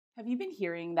Have you been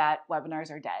hearing that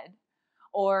webinars are dead?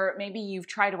 Or maybe you've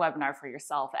tried a webinar for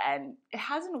yourself and it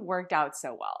hasn't worked out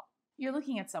so well. You're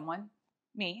looking at someone,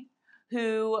 me,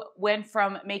 who went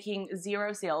from making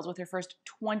 0 sales with her first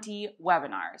 20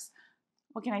 webinars.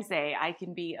 What can I say? I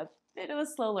can be a bit of a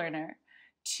slow learner,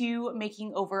 to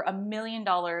making over $1 million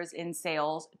in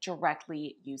sales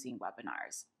directly using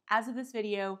webinars. As of this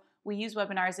video, we use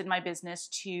webinars in my business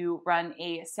to run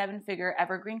a 7-figure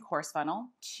evergreen course funnel,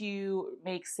 to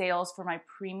make sales for my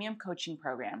premium coaching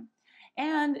program,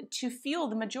 and to fuel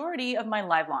the majority of my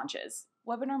live launches.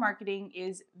 Webinar marketing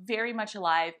is very much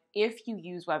alive if you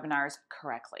use webinars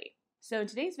correctly. So in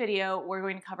today's video, we're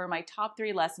going to cover my top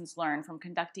 3 lessons learned from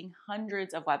conducting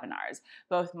hundreds of webinars,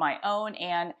 both my own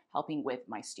and helping with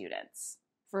my students.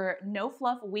 For no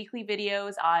fluff weekly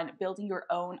videos on building your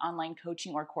own online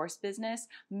coaching or course business,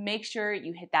 make sure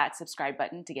you hit that subscribe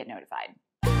button to get notified.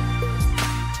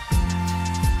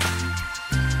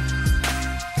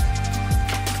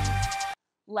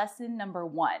 Lesson number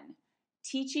 1.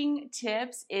 Teaching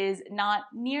tips is not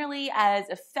nearly as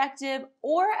effective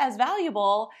or as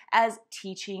valuable as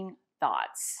teaching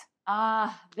thoughts.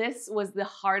 This was the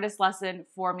hardest lesson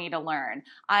for me to learn.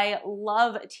 I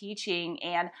love teaching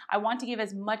and I want to give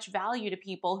as much value to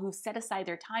people who've set aside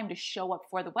their time to show up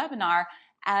for the webinar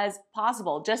as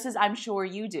possible, just as I'm sure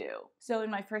you do. So in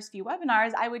my first few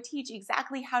webinars, I would teach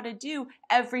exactly how to do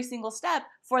every single step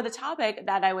for the topic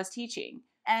that I was teaching.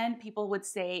 And people would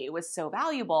say it was so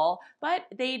valuable, but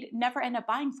they'd never end up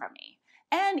buying from me.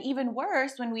 And even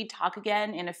worse, when we'd talk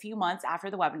again in a few months after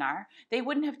the webinar, they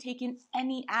wouldn't have taken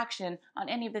any action on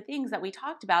any of the things that we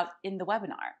talked about in the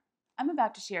webinar. I'm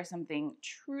about to share something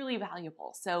truly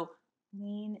valuable, so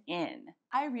lean in.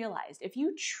 I realized if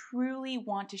you truly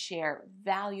want to share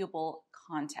valuable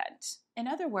content, in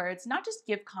other words, not just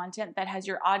give content that has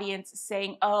your audience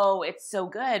saying, oh, it's so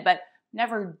good, but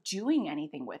never doing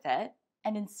anything with it,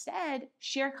 and instead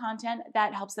share content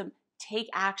that helps them take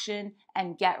action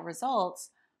and get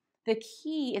results, the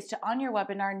key is to, on your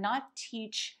webinar, not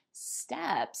teach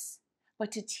steps,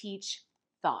 but to teach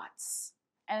thoughts.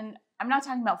 And I'm not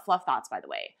talking about fluff thoughts, by the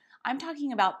way. I'm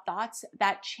talking about thoughts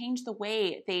that change the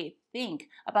way they think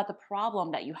about the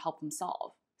problem that you help them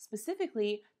solve.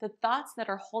 Specifically, the thoughts that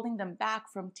are holding them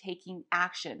back from taking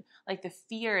action, like the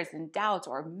fears and doubts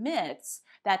or myths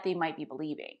that they might be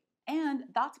believing. And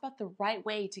thoughts about the right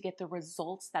way to get the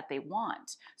results that they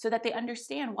want, so that they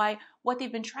understand why what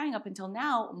they've been trying up until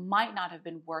now might not have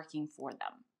been working for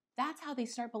them. That's how they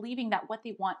start believing that what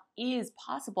they want is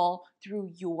possible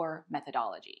through your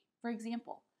methodology. For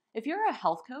example, if you're a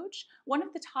health coach, one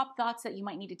of the top thoughts that you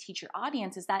might need to teach your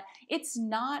audience is that it's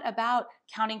not about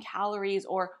counting calories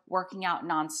or working out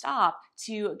nonstop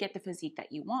to get the physique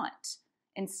that you want.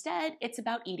 Instead, it's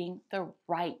about eating the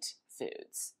right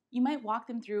foods. You might walk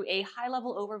them through a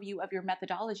high-level overview of your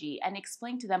methodology and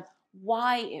explain to them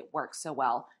why it works so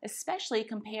well, especially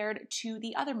compared to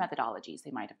the other methodologies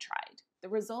they might have tried. The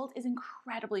result is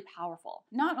incredibly powerful.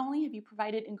 Not only have you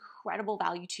provided incredible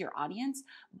value to your audience,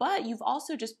 but you've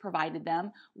also just provided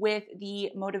them with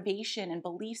the motivation and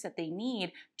beliefs that they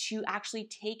need to actually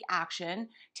take action,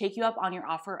 take you up on your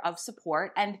offer of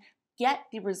support, and get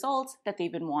the results that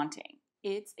they've been wanting.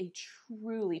 It's a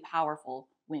truly powerful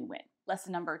win-win.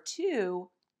 Lesson number 2,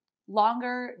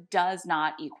 longer does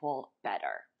not equal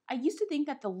better. I used to think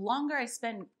that the longer I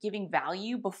spent giving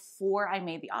value before I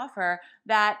made the offer,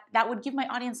 that would give my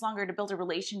audience longer to build a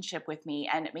relationship with me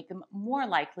and make them more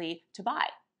likely to buy.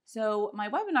 So my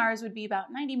webinars would be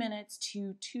about 90 minutes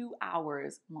to 2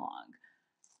 hours long.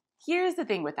 Here's the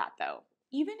thing with that though.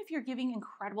 Even if you're giving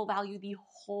incredible value the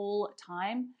whole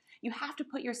time, you have to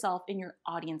put yourself in your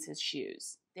audience's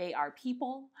shoes. They are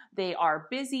people, they are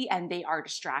busy, and they are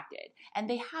distracted. And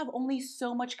they have only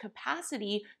so much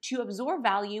capacity to absorb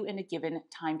value in a given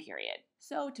time period.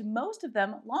 So to most of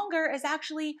them, longer is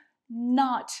actually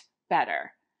not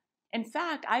better. In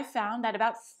fact, I found that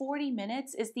about 40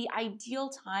 minutes is the ideal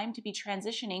time to be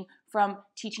transitioning from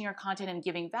teaching your content and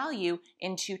giving value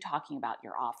into talking about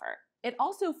your offer. It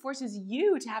also forces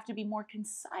you to have to be more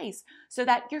concise so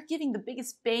that you're giving the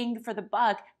biggest bang for the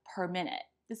buck per minute.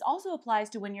 This also applies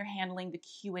to when you're handling the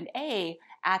Q&A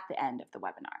at the end of the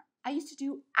webinar. I used to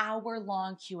do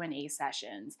hour-long Q&A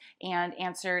sessions and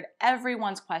answered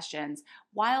everyone's questions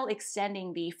while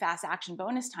extending the fast action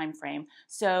bonus time frame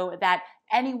so that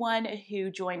anyone who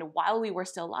joined while we were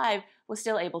still live was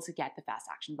still able to get the fast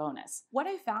action bonus. What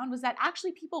I found was that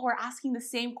actually people were asking the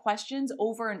same questions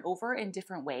over and over in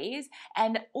different ways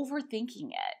and overthinking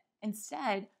it.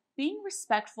 Instead, being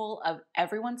respectful of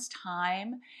everyone's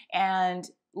time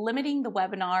and Limiting the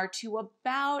webinar to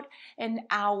about an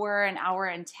hour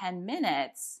and 10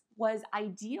 minutes was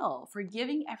ideal for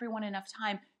giving everyone enough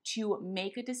time to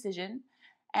make a decision,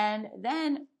 and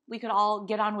then we could all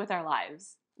get on with our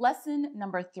lives. Lesson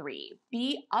number 3,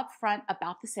 be upfront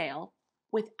about the sale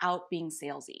without being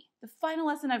salesy. The final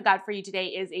lesson I've got for you today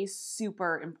is a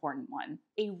super important one.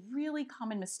 A really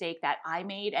common mistake that I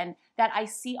made and that I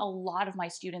see a lot of my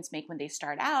students make when they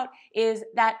start out is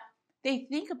that they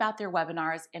think about their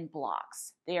webinars in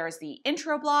blocks. There's the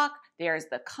intro block, there's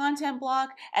the content block,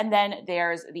 and then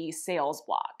there's the sales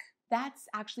block. That's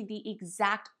actually the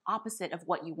exact opposite of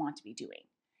what you want to be doing.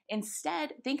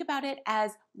 Instead, think about it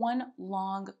as one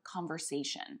long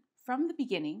conversation. From the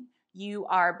beginning, you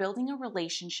are building a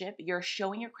relationship, you're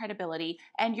showing your credibility,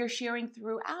 and you're sharing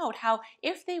throughout how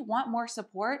if they want more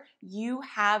support, you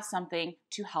have something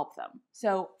to help them.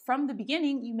 So from the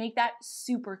beginning, you make that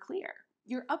super clear.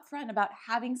 You're upfront about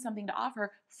having something to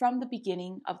offer from the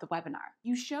beginning of the webinar.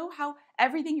 You show how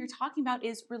everything you're talking about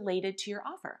is related to your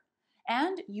offer,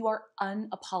 and you are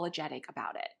unapologetic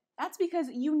about it. That's because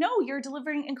you know you're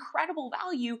delivering incredible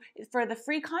value for the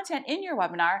free content in your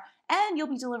webinar, and you'll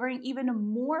be delivering even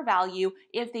more value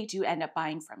if they do end up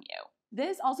buying from you.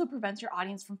 This also prevents your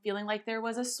audience from feeling like there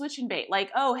was a switch and bait,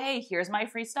 like, oh, hey, here's my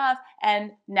free stuff,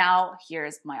 and now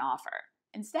here's my offer.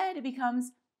 Instead, it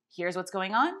becomes, here's what's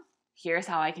going on, here's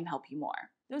how I can help you more.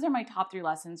 Those are my top 3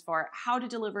 lessons for how to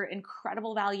deliver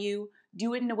incredible value,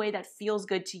 do it in a way that feels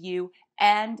good to you,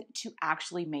 and to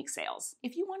actually make sales.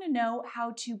 If you want to know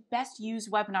how to best use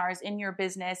webinars in your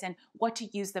business and what to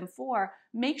use them for,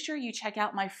 make sure you check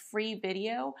out my free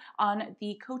video on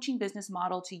the coaching business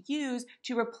model to use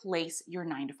to replace your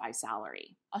 9-to-5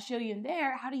 salary. I'll show you in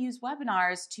there how to use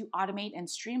webinars to automate and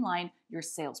streamline your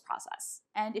sales process.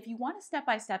 And if you want a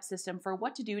step-by-step system for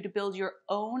what to do to build your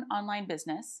own online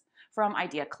business, from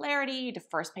idea clarity to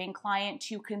first paying client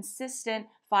to consistent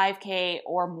 5K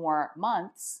or more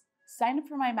months, sign up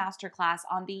for my masterclass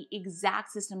on the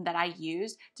exact system that I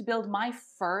used to build my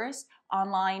first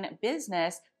online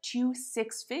business to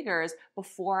 6 figures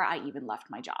before I even left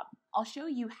my job. I'll show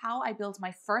you how I built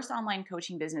my first online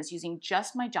coaching business using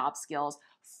just my job skills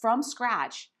from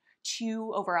scratch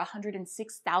to over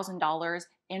 $106,000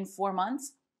 in 4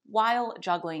 months while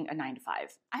juggling a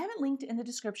 9-to-5. I have it linked in the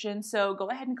description, so go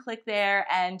ahead and click there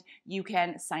and you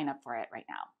can sign up for it right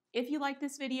now. If you like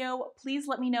this video, please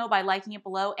let me know by liking it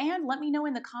below and let me know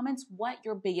in the comments what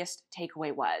your biggest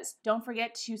takeaway was. Don't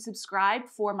forget to subscribe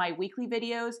for my weekly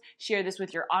videos, share this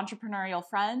with your entrepreneurial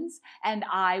friends, and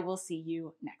I will see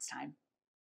you next time.